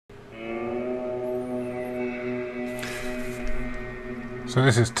So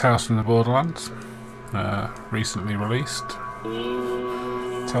this is Tales from the Borderlands, recently released.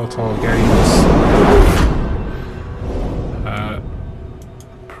 Telltale Games,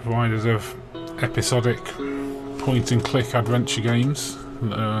 providers of episodic point-and-click adventure games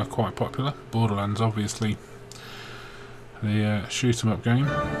that are quite popular. Borderlands, obviously, the shoot-'em-up game.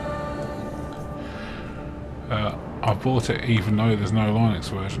 I bought it even though there's no Linux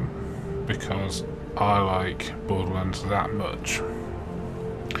version, because I like Borderlands that much.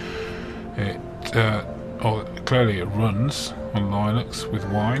 Clearly it runs on Linux with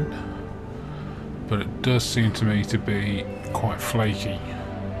Wine, but it does seem to me to be quite flaky.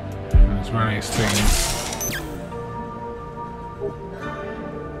 And there's various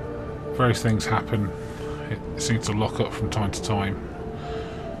things happen. It seems to lock up from time to time.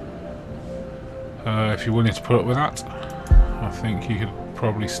 If you're willing to put up with that, I think you could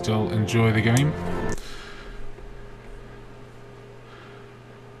probably still enjoy the game.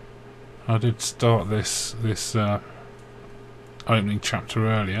 I did start this opening chapter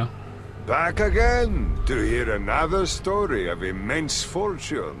earlier. Back again to hear another story of immense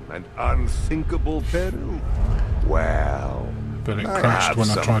fortune and unthinkable peril. Well, but it crashed when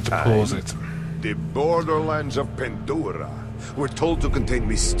I tried to pause it. The borderlands of Fedora were told to contain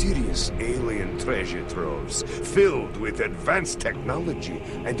mysterious alien treasure troves filled with advanced technology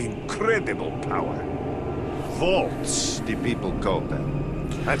and incredible power. Vaults, the people called them.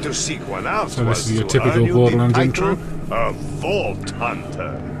 And to seek one out. So this is your typical Borderlands intro. A vault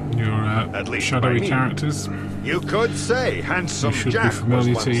hunter. Your shadowy characters. You could say Handsome Jack was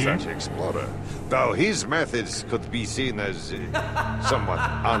one such explorer, though his methods could be seen as somewhat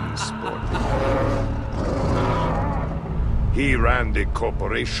unsporting. He ran the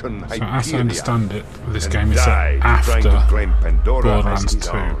corporation Hyperion. So as I understand it, this game is set after Borderlands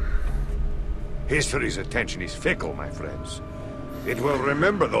 2. History's attention is fickle, my friends. It will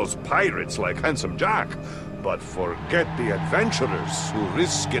remember those pirates like Handsome Jack, but forget the adventurers who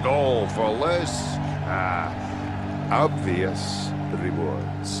risk it all for less obvious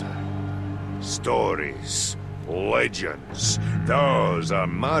rewards. Stories, legends, those are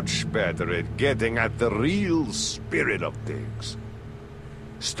much better at getting at the real spirit of things.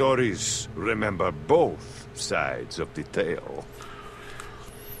 Stories remember both sides of the tale.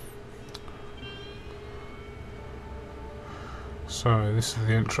 So this is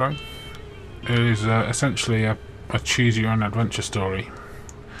the intro. It is essentially a choose-your-own-adventure story,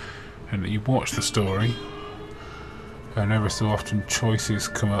 and you watch the story, and every so often choices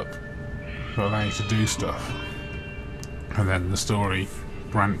come up that allow you to do stuff, and then the story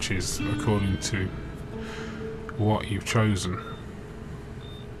branches according to what you've chosen.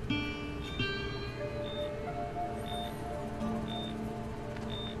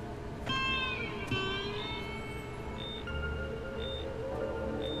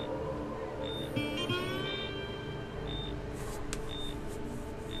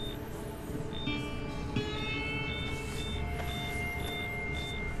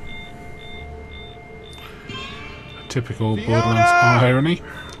 Typical Borderlands irony.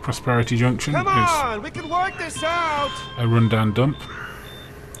 Prosperity Junction Come on, we can work this out. A rundown dump.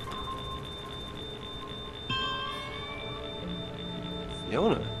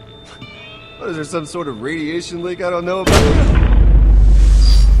 Fiona? What, is there some sort of radiation leak I don't know about?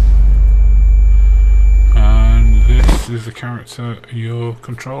 And this is the character you're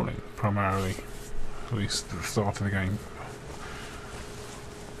controlling, primarily. At least at the start of the game.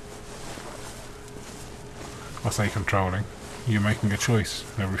 I say controlling. You're making a choice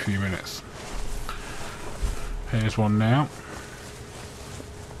every few minutes. Here's one now.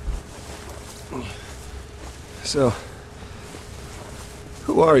 So,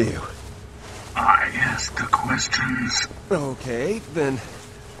 who are you? I ask the questions. Okay, then,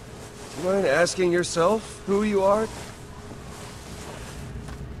 do you mind asking yourself who you are?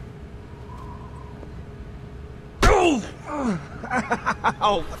 Oh!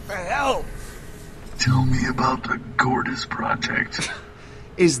 Ow, what the hell? Tell me about the Gortys project.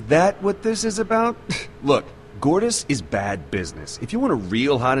 Is that what this is about? Look, Gortys is bad business. If you want a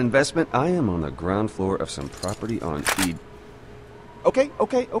real hot investment, I am on the ground floor of some property on Ed. Okay.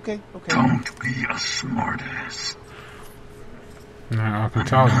 Don't be a smartass. Now I can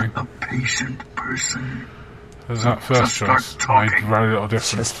tell you. I'm not a patient person. There's that first choice made very little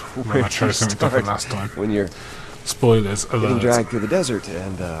difference when I chose something different last time. When you're Spoilers getting alert. dragged through the desert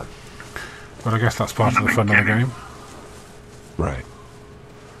and But I guess that's part of the fun of the game. right.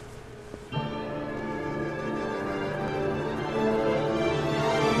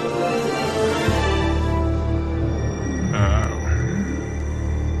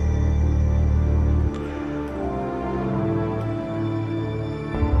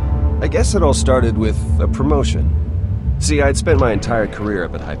 guess it all started with a promotion. See, I'd spent my entire career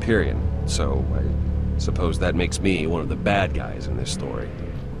up at Hyperion, so I suppose that makes me one of the bad guys in this story.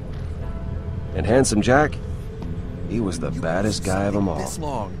 And Handsome Jack, he was the baddest guy of them all. This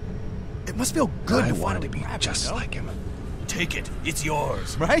long. It must feel good to wanted to be grab it, just no? like him. Take it. It's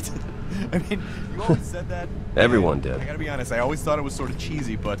yours, right? I mean, you always said that. Everyone did. I gotta be honest, I always thought it was sort of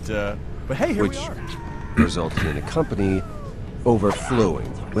cheesy, but hey, here Which we are. resulted in a company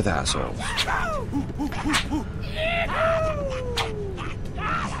overflowing with assholes.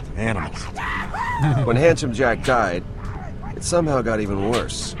 Animals. When Handsome Jack died, it somehow got even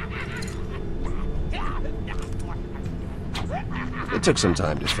worse. It took some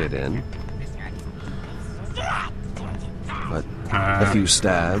time to fit in. But a few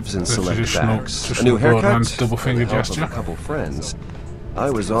stabs and the select traditional- backs, a traditional new haircut, Borderlands double and finger the help of gesture. a couple friends, I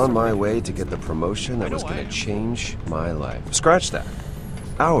was on my way to get the promotion that was going to change my life. Scratch that.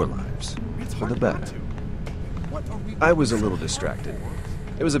 Our lives. For the better. I was a little distracted.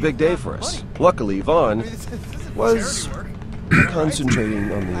 It was a big day for us. Luckily, Vaughn was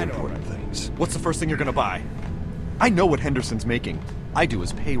concentrating on the important things. What's the first thing you're gonna buy? I know what Henderson's making. I do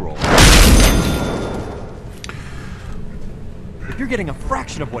his payroll. If you're getting a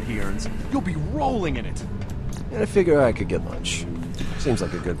fraction of what he earns, you'll be rolling in it. And I figure I could get lunch. Seems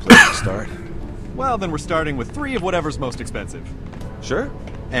like a good place to start. Well, then we're starting with 3 of whatever's most expensive. Sure.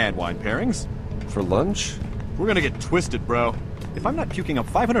 And wine pairings. For lunch? We're gonna get twisted, bro. If I'm not puking up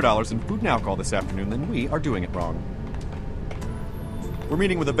 $500 in food and alcohol this afternoon, then we are doing it wrong. We're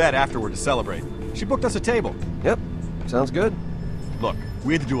meeting with Yvette afterward to celebrate. She booked us a table. Yep. Sounds good. Look,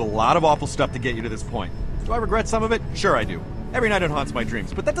 we had to do a lot of awful stuff to get you to this point. Do I regret some of it? Sure I do. Every night it haunts my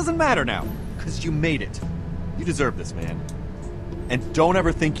dreams, but that doesn't matter now. Because you made it. You deserve this, man. And don't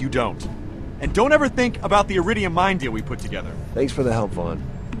ever think you don't. And don't ever think about the Iridium mine deal we put together. Thanks for the help, Vaughn.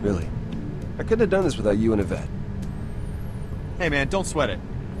 Really. I couldn't have done this without you and Yvette. Hey man, don't sweat it.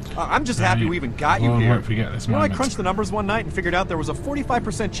 I'm just happy we even got you Vaughn here. won't forget this You know, I moment. crunched the numbers one night and figured out there was a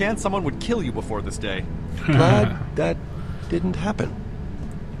 45% chance someone would kill you before this day. Glad that didn't happen.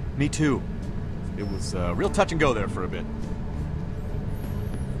 Me too. It was real touch and go there for a bit.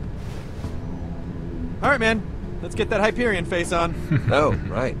 All right, man. Let's get that Hyperion face on. Oh,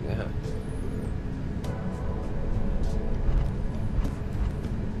 right, yeah.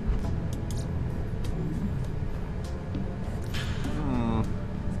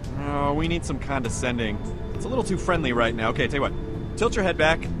 Oh, we need some condescending. It's a little too friendly right now. Okay, tell you what. Tilt your head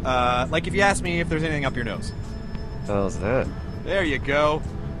back, like if you ask me if there's anything up your nose. How's that? There you go.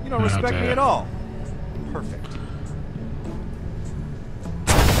 You don't Oh, respect me dear. at all. Perfect.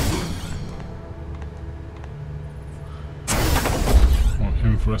 Want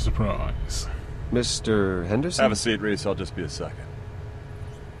him for a surprise. Mr. Henderson? Have a seat, Rhys. I'll just be a second.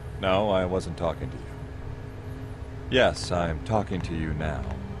 No, I wasn't talking to you. Yes, I'm talking to you now.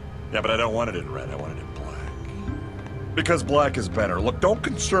 Yeah, but I don't want it in red. I want it in black. Because black is better. Look, don't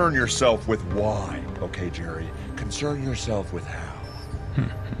concern yourself with why, okay, Jerry? Concern yourself with how.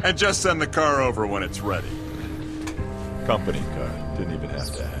 And just send the car over when it's ready. Company car. Didn't even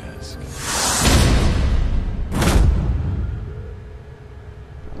have to ask.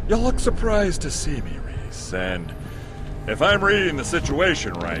 You look surprised to see me, Rhys, and if I'm reading the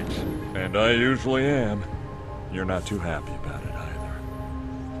situation right, and I usually am, you're not too happy about it either.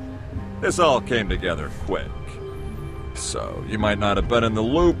 This all came together quick. So, you might not have been in the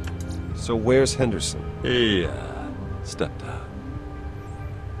loop. So where's Henderson? He, stepped out.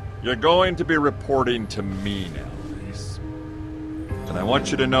 You're going to be reporting to me now, Rhys. And I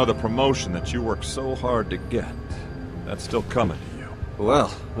want you to know the promotion that you worked so hard to get. That's still coming to you.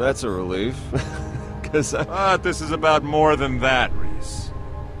 Well, that's a relief. Because But this is about more than that, Rhys.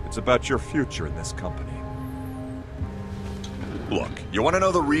 It's about your future in this company. Look, you want to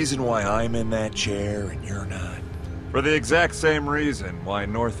know the reason why I'm in that chair and you're not? For the exact same reason why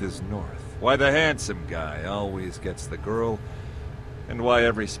North is North. Why the handsome guy always gets the girl. And why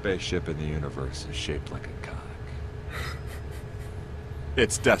every spaceship in the universe is shaped like a cock.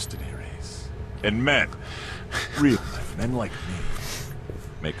 It's destiny, Rhys. And men, real men like me,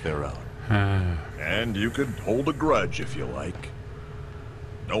 make their own. And you could hold a grudge if you like.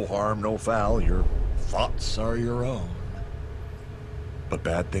 No harm, no foul. Your thoughts are your own. But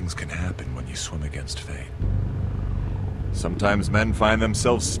bad things can happen when you swim against fate. Sometimes men find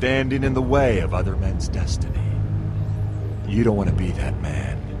themselves standing in the way of other men's destiny. You don't want to be that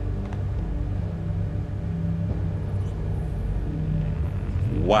man.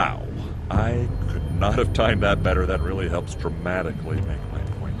 Wow. I could not have timed that better. That really helps dramatically make my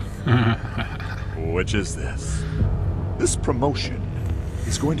point. Which is this. This promotion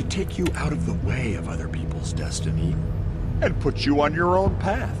is going to take you out of the way of other people's destiny and put you on your own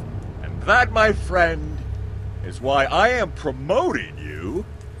path. And that, my friend, is why I am promoting you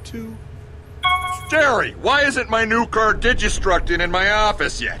to... Jerry, why isn't my new car Digistructing in my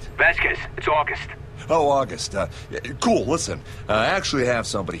office yet? Vasquez, it's August. Oh, August. Cool, listen. I actually have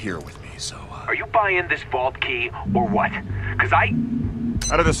somebody here with me, so... Are you buying this vault key, or what? Because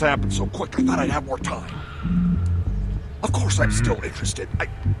How did this happen so quick? I thought I'd have more time. Of course I'm still interested.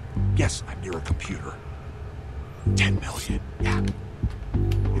 Yes, I'm near a computer. 10 million, yeah.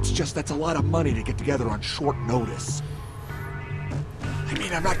 It's just that's a lot of money to get together on short notice. I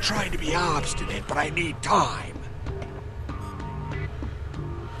mean, I'm not trying to be obstinate, but I need time.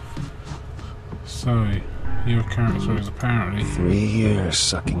 So, your character is apparently... 3 years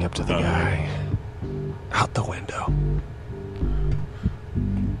sucking up to the guy. Out the window.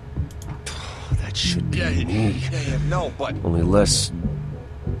 That should be me. Yeah, no, but... Only less...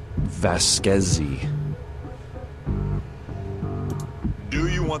 Vasquez-y. Do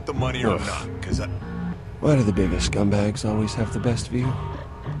you want the money or not? Because Why do the biggest scumbags always have the best view?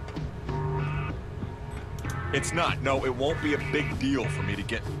 it's not. No, it won't be a big deal for me to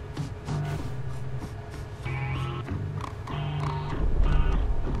get...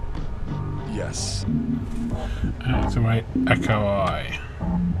 Yes. Activate Echo Eye.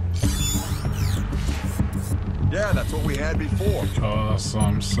 Yeah, that's what we had before. Because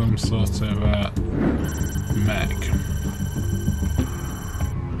I'm some sort of mech.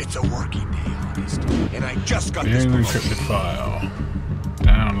 It's a working day, August. And I just got this Viewing promotion. encrypted file.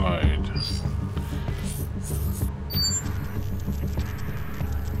 Download.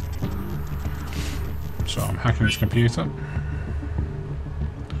 So I'm hacking his computer.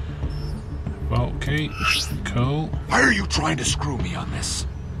 Vault key. Cool. Why are you trying to screw me on this?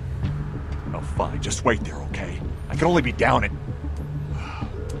 Oh, fine. Just wait there, okay? I can only be down at...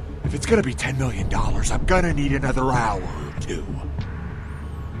 If it's gonna be $10 million, I'm gonna need another hour or two.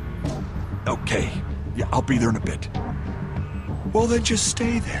 Okay. Yeah, I'll be there in a bit. Well, then just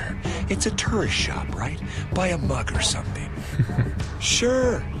stay there. It's a tourist shop, right? Buy a mug or something.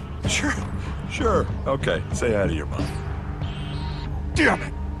 Sure. Okay, say hi to your mom. Damn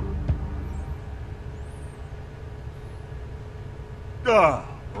it!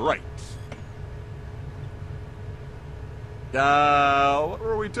 Right. What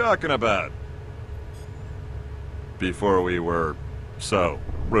were we talking about? Before we were so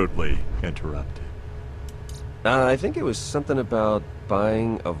rudely interrupted. I think it was something about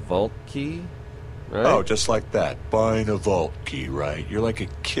buying a vault key, right? Oh, just like that. Buying a vault key, right? You're like a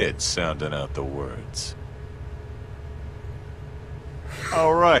kid sounding out the words.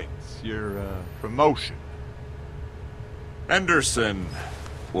 All right, your promotion. Henderson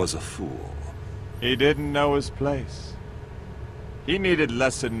was a fool. He didn't know his place. He needed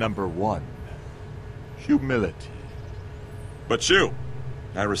lesson number 1. Humility. But you,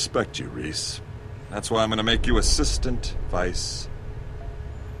 I respect you, Rhys. That's why I'm gonna make you assistant vice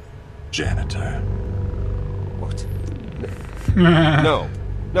janitor. What?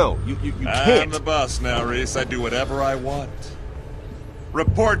 No, you can't. I'm the boss now, Rhys. I do whatever I want.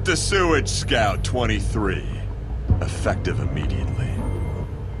 Report to Sewage Scout 23. Effective immediately.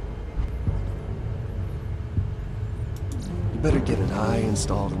 You better get an eye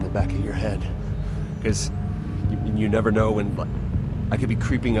installed in the back of your head. Because you never know when I could be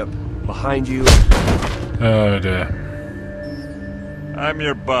creeping up behind you. Oh dear. I'm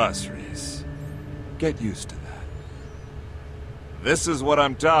your boss, Rhys. Get used to that. This is what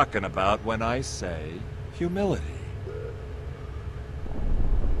I'm talking about when I say humility.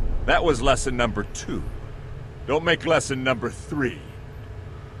 That was lesson number 2. Don't make lesson number 3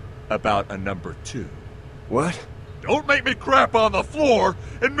 about a number 2. What? Don't make me crap on the floor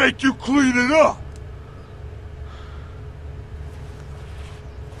and make you clean it up!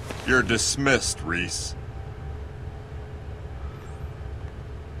 You're dismissed, Rhys.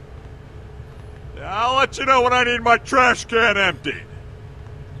 I'll let you know when I need my trash can emptied.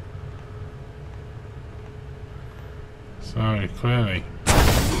 So, clearly,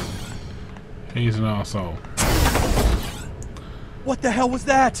 he's an arsehole. What the hell was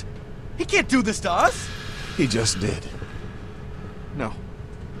that? He can't do this to us! He just did.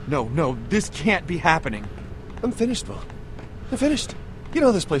 No, this can't be happening. I'm finished, Vaughn. I'm finished. You know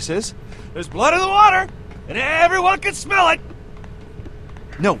how this place is. There's blood in the water, and everyone can smell it!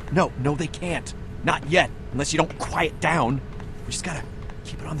 No, they can't. Not yet, unless you don't quiet down. We just gotta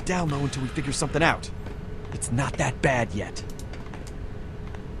keep it on the down low until we figure something out. It's not that bad yet.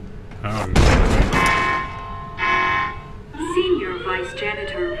 Oh. Senior Vice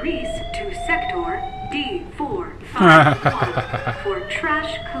Janitor Rhys to Sector D451 for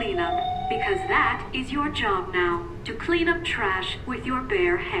trash cleanup, because that is your job now, to clean up trash with your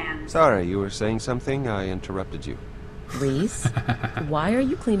bare hands. Sorry, you were saying something? I interrupted you. Rhys, why are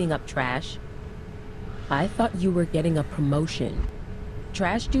you cleaning up trash? I thought you were getting a promotion.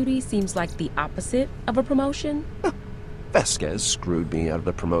 Trash duty seems like the opposite of a promotion. Vasquez screwed me out of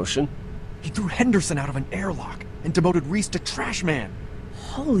the promotion. He threw Henderson out of an airlock and demoted Rhys to trash man.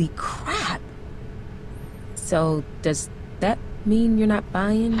 Holy crap! So, does that mean you're not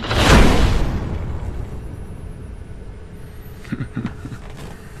buying?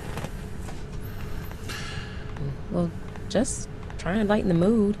 Well, just try and lighten the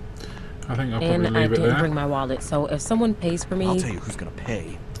mood. I think I'll probably And I leave it didn't there. bring my wallet, so if someone pays for me... I'll tell you who's gonna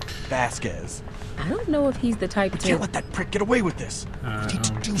pay. Vasquez. I don't know if he's the type You to... can't let that prick get away with this. You need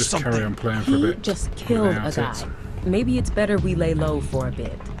to do Just something. carry on playing for a He bit. just killed a without guy. it. Maybe it's better we lay low for a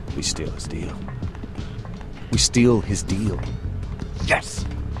bit. We steal his deal. We steal his deal. Yes!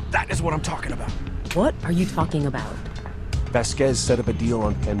 That is what I'm talking about. What are you talking about? Vasquez set up a deal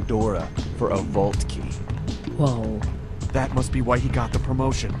on Pandora for a vault key. Whoa. That must be why he got the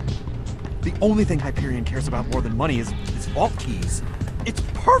promotion. The only thing Hyperion cares about more than money is vault keys. It's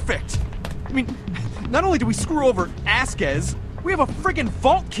perfect! I mean, not only do we screw over Vasquez, we have a friggin'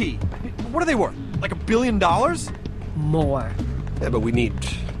 vault key! What are they worth? Like $1 billion? More. Yeah, but we need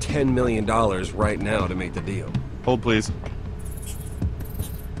 $10 million right now to make the deal. Hold, please.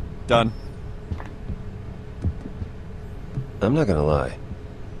 Done. I'm not gonna lie.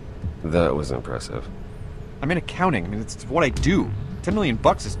 That was impressive. I'm in accounting. I mean, it's what I do. $10 million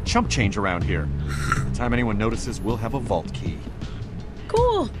is chump change around here. By the time anyone notices, we'll have a vault key.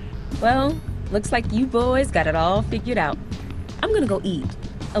 Cool. Well, looks like you boys got it all figured out. I'm gonna go eat.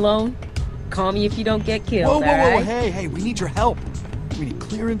 Alone? Call me if you don't get killed, alright? Hey, we need your help. We need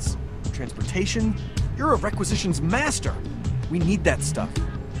clearance, transportation. You're a requisitions master. We need that stuff.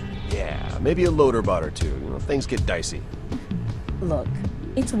 Yeah, maybe a loader bot or two. You know, things get dicey. Look,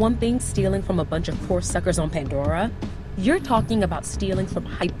 it's one thing stealing from a bunch of poor suckers on Pandora. You're talking about stealing from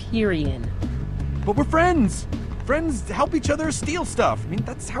Hyperion. But we're friends. Friends help each other steal stuff. I mean,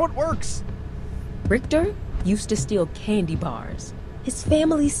 that's how it works. Richter used to steal candy bars. His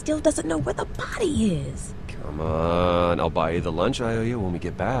family still doesn't know where the body is. Come on, I'll buy you the lunch I owe you when we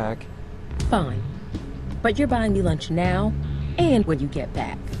get back. Fine. But you're buying me lunch now and when you get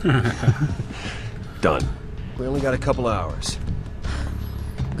back. Done. We only got a couple hours.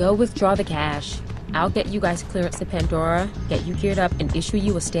 Go withdraw the cash. I'll get you guys clearance to Pandora, get you geared up, and issue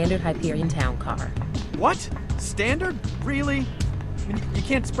you a standard Hyperion town car. What? Standard? Really? I mean, you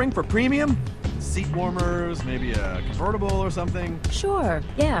can't spring for premium? Seat warmers, maybe a convertible or something? Sure,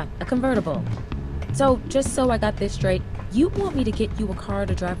 yeah, a convertible. So, just so I got this straight, you want me to get you a car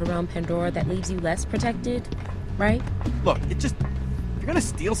to drive around Pandora that leaves you less protected, right? Look, if you're gonna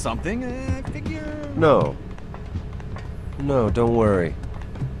steal something, I figure... No. No, don't worry.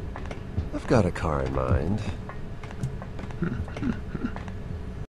 I've got a car in mind.